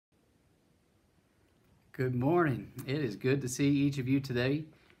Good morning. It is good to see each of you today.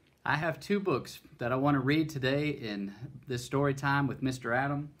 I have two books that I want to read today in this story time with Mr.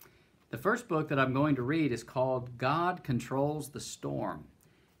 Adam. The first book that I'm going to read is called God Controls the Storm.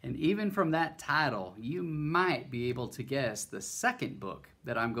 And even from that title, you might be able to guess the second book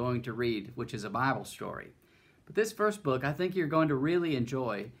that I'm going to read, which is a Bible story. But this first book I think you're going to really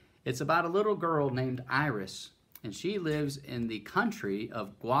enjoy. It's about a little girl named Iris, and she lives in the country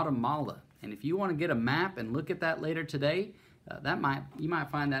of Guatemala. And if you want to get a map and look at that later today, you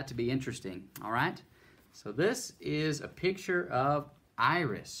might find that to be interesting. All right? So this is a picture of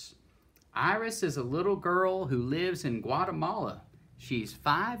Iris. Iris is a little girl who lives in Guatemala. She's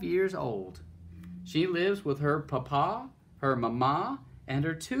 5 years old. She lives with her papa, her mama, and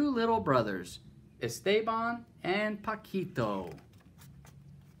her two little brothers, Esteban and Paquito.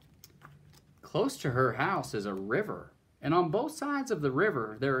 Close to her house is a river, and on both sides of the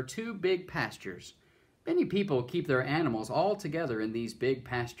river there are two big pastures. Many people keep their animals all together in these big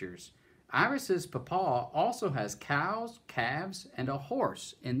pastures. Iris's papa also has cows, calves, and a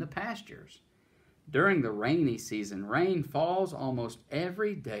horse in the pastures. During the rainy season, rain falls almost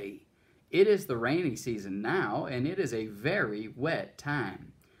every day. It is the rainy season now, and it is a very wet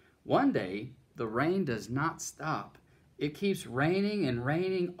time. One day, the rain does not stop. It keeps raining and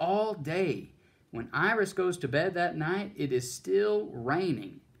raining all day. When Iris goes to bed that night, it is still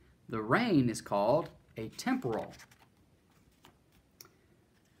raining. The rain is called a temporal.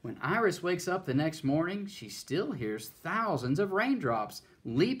 When Iris wakes up the next morning, she still hears thousands of raindrops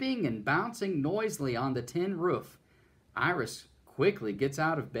leaping and bouncing noisily on the tin roof. Iris quickly gets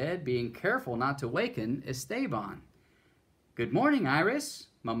out of bed, being careful not to waken Esteban. "Good morning, Iris,"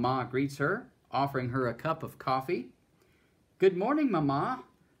 Mama greets her, offering her a cup of coffee. "Good morning, Mama."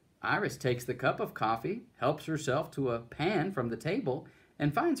 Iris takes the cup of coffee, helps herself to a pan from the table,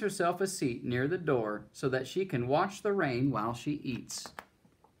 and finds herself a seat near the door so that she can watch the rain while she eats.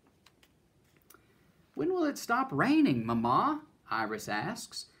 "When will it stop raining, Mama?" Iris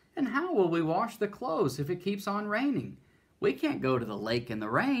asks. "And how will we wash the clothes if it keeps on raining? We can't go to the lake in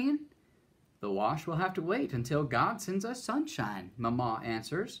the rain." "The wash will have to wait until God sends us sunshine," Mama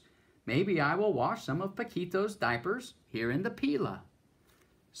answers. "Maybe I will wash some of Paquito's diapers here in the pila."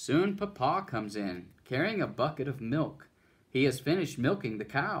 Soon Papa comes in, carrying a bucket of milk. He has finished milking the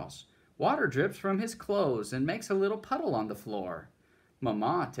cows. Water drips from his clothes and makes a little puddle on the floor.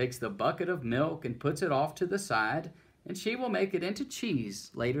 Mama takes the bucket of milk and puts it off to the side, and she will make it into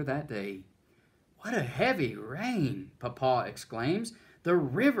cheese later that day. "What a heavy rain!" Papa exclaims. "The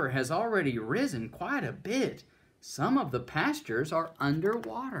river has already risen quite a bit. Some of the pastures are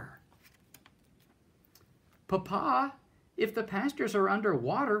underwater." "Papa, if the pastures are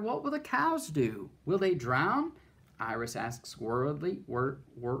underwater, what will the cows do? Will they drown?" Iris asks worriedly.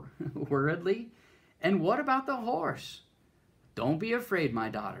 "And what about the horse?" "Don't be afraid, my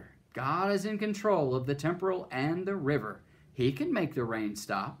daughter. God is in control of the temporal and the river. He can make the rain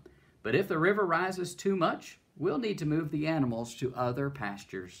stop. But if the river rises too much, we'll need to move the animals to other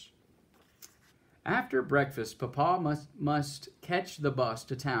pastures." After breakfast, Papa must catch the bus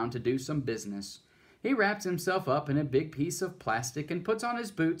to town to do some business. He wraps himself up in a big piece of plastic and puts on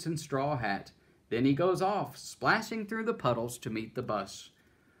his boots and straw hat. Then he goes off, splashing through the puddles to meet the bus.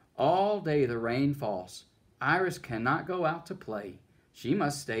 All day the rain falls. Iris cannot go out to play. She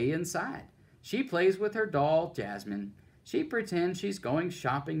must stay inside. She plays with her doll, Jasmine. She pretends she's going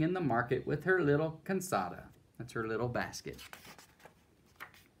shopping in the market with her little cansada. That's her little basket.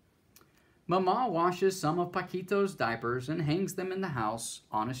 Mama washes some of Paquito's diapers and hangs them in the house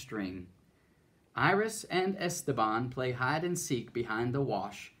on a string. Iris and Esteban play hide and seek behind the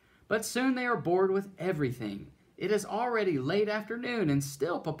wash, but soon they are bored with everything. It is already late afternoon, and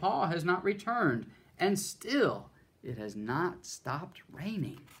still Papa has not returned, and still it has not stopped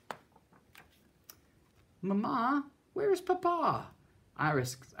raining. "Mama, where's Papa?"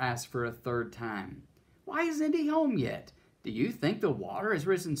 Iris asks for a third time. "Why isn't he home yet? Do you think the water has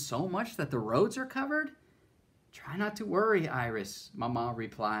risen so much that the roads are covered?" "Try not to worry, Iris," Mama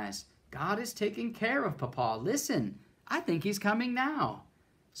replies. "God is taking care of Papa. Listen, I think he's coming now."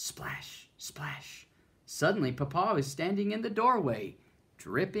 Splash, splash. Suddenly, Papa is standing in the doorway,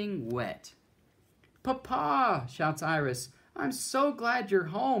 dripping wet. "Papa," shouts Iris, "I'm so glad you're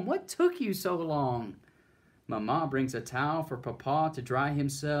home. What took you so long?" Mama brings a towel for Papa to dry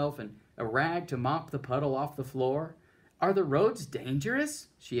himself and a rag to mop the puddle off the floor. "Are the roads dangerous?"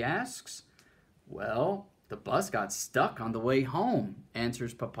 she asks. "Well, the bus got stuck on the way home,"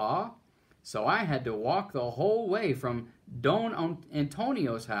 answers Papa. "So I had to walk the whole way from Don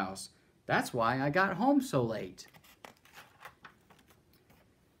Antonio's house. That's why I got home so late."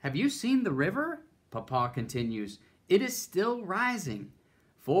 "Have you seen the river?" Papa continues, "It is still rising.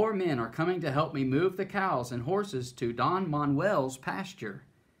 4 men are coming to help me move the cows and horses to Don Manuel's pasture."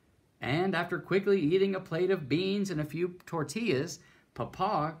 And after quickly eating a plate of beans and a few tortillas,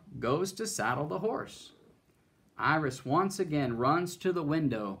 Papa goes to saddle the horse. Iris once again runs to the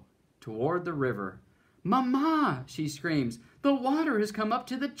window toward the river. "Mama," she screams, "the water has come up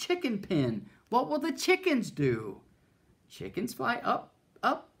to the chicken pen. What will the chickens do?" Chickens fly up,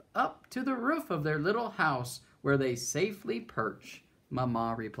 up, up to the roof of their little house where they safely perch,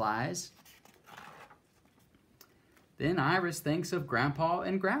 Mama replies. Then Iris thinks of Grandpa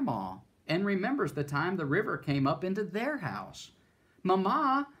and Grandma and remembers the time the river came up into their house.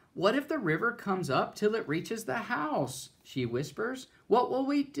 "Mama, what if the river comes up till it reaches the house?" she whispers. "What will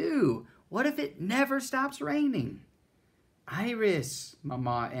we do? What if it never stops raining?" "Iris,"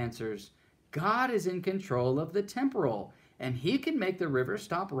 Mama answers, "God is in control of the temporal, and he can make the river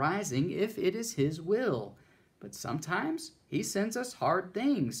stop rising if it is his will. But sometimes he sends us hard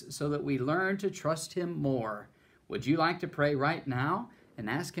things so that we learn to trust him more. Would you like to pray right now and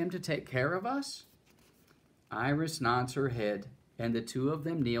ask him to take care of us?" Iris nods her head, and the two of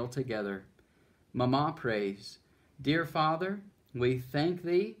them kneel together. Mama prays, "Dear Father, we thank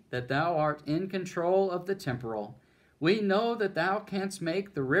thee that thou art in control of the temporal. We know that thou canst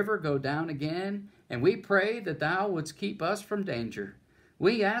make the river go down again, and we pray that thou wouldst keep us from danger.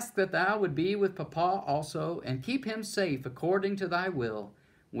 We ask that thou would be with Papa also and keep him safe according to thy will.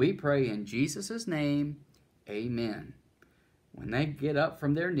 We pray in Jesus' name, amen." When they get up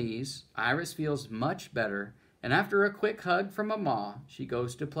from their knees, Iris feels much better, and after a quick hug from Mama, she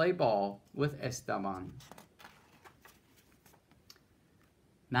goes to play ball with Esteban.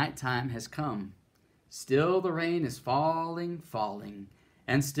 Nighttime has come. Still the rain is falling,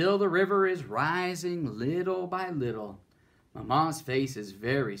 and still the river is rising little by little. Mama's face is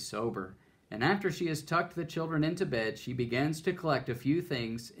very sober, and after she has tucked the children into bed, she begins to collect a few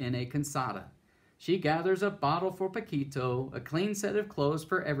things in a cansada. She gathers a bottle for Paquito, a clean set of clothes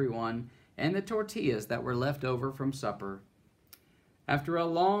for everyone, and the tortillas that were left over from supper. After a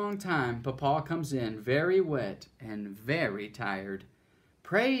long time, Papa comes in very wet and very tired.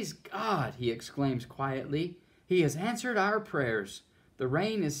 "Praise God," he exclaims quietly. "He has answered our prayers. The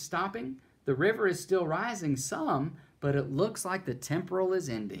rain is stopping, the river is still rising some, but it looks like the temporal is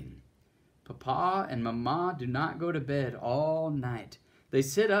ending." Papa and Mama do not go to bed all night. They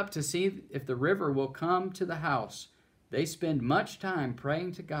sit up to see if the river will come to the house. They spend much time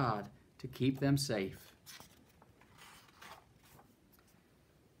praying to God to keep them safe.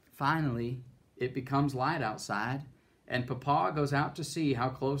 Finally, it becomes light outside, and Papa goes out to see how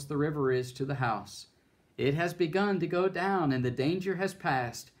close the river is to the house. It has begun to go down and the danger has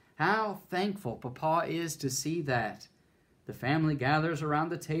passed. How thankful Papa is to see that. The family gathers around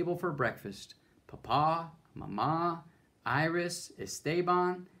the table for breakfast. Papa, Mama, Iris,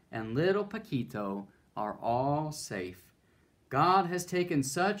 Esteban, and little Paquito are all safe. "God has taken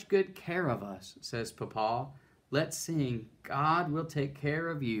such good care of us," says Papa. "Let's sing, 'God will take care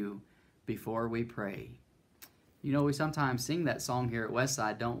of you,' before we pray." You know, we sometimes sing that song here at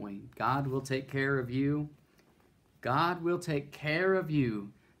Westside, don't we? God will take care of you. God will take care of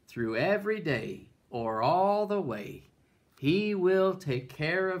you through every day or all the way. He will take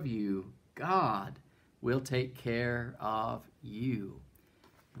care of you. God will take care of you.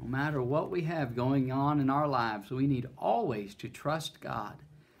 No matter what we have going on in our lives, we need always to trust God.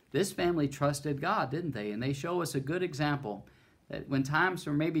 This family trusted God, didn't they? And they show us a good example that when times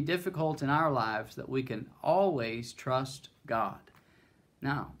are maybe difficult in our lives, that we can always trust God.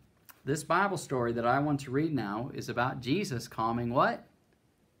 Now, this Bible story that I want to read now is about Jesus calming what?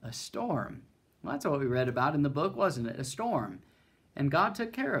 A storm. Well, that's what we read about in the book, wasn't it? A storm. And God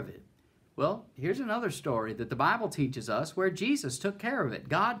took care of it. Well, here's another story that the Bible teaches us where Jesus took care of it.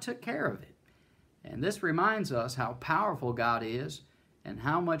 God took care of it. And this reminds us how powerful God is and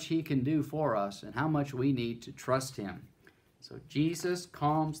how much he can do for us and how much we need to trust him. So Jesus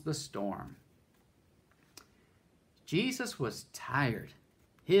calms the storm. Jesus was tired.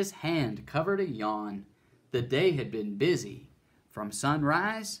 His hand covered a yawn. The day had been busy, from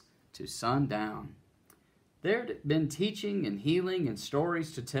sunrise to sundown. There'd been teaching and healing and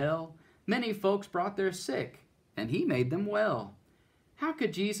stories to tell. Many folks brought their sick, and he made them well. How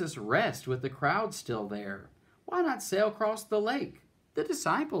could Jesus rest with the crowd still there? Why not sail across the lake? The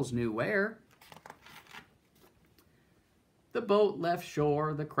disciples knew where. The boat left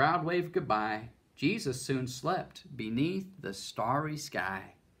shore, the crowd waved goodbye. Jesus soon slept beneath the starry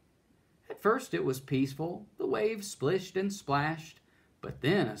sky. At first it was peaceful, the waves splished and splashed, but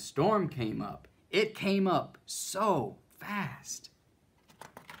then a storm came up. It came up so fast.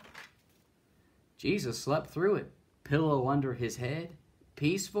 Jesus slept through it, pillow under his head,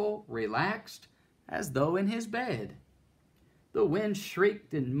 peaceful, relaxed, as though in his bed. The wind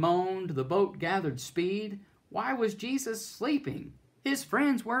shrieked and moaned, the boat gathered speed. Why was Jesus sleeping? His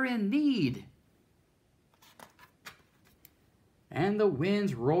friends were in need. And the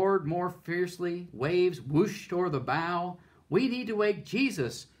winds roared more fiercely, waves whooshed o'er the bow. We need to wake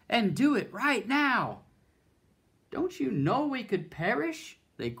Jesus and do it right now. Don't you know we could perish?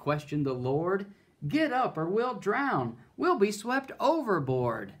 They questioned the Lord. Get up or we'll drown. We'll be swept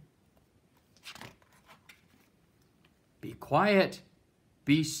overboard. Be quiet.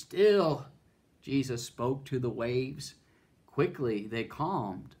 Be still. Jesus spoke to the waves. Quickly they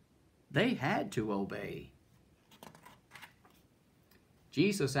calmed. They had to obey.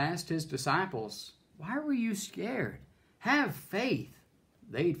 Jesus asked his disciples, "Why were you scared? Have faith."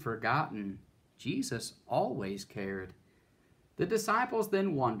 They'd forgotten Jesus always cared. The disciples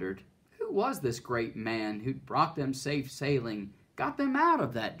then wondered, who was this great man who'd brought them safe sailing, got them out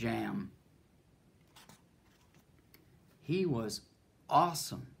of that jam? He was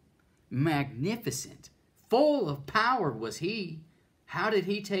awesome, magnificent, full of power was he. How did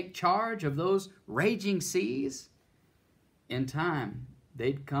he take charge of those raging seas? In time,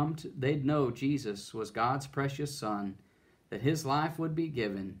 they'd know Jesus was God's precious Son, that his life would be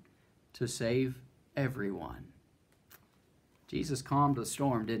given to save everyone. Jesus calmed the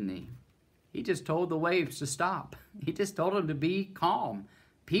storm, didn't he? He just told the waves to stop. He just told them to be calm.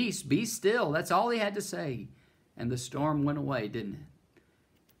 Peace, be still. That's all he had to say. And the storm went away, didn't it?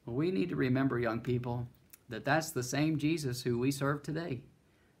 Well, we need to remember, young people, that that's the same Jesus who we serve today.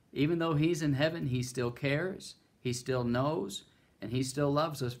 Even though he's in heaven, he still cares, he still knows, and he still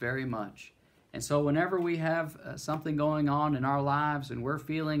loves us very much. And so whenever we have something going on in our lives and we're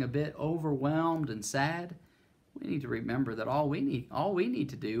feeling a bit overwhelmed and sad, we need to remember that all we need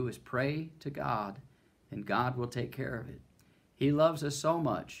to do is pray to God, and God will take care of it. He loves us so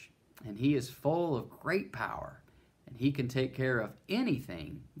much, and he is full of great power, and he can take care of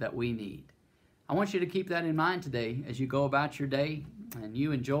anything that we need. I want you to keep that in mind today as you go about your day and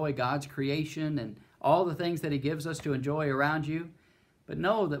you enjoy God's creation and all the things that he gives us to enjoy around you. But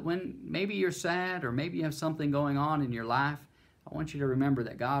know that when maybe you're sad or maybe you have something going on in your life, I want you to remember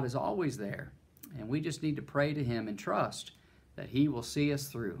that God is always there. And we just need to pray to him and trust that he will see us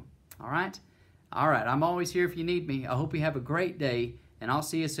through. All right? All right. I'm always here if you need me. I hope you have a great day, and I'll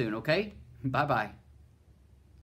see you soon, okay? Bye-bye.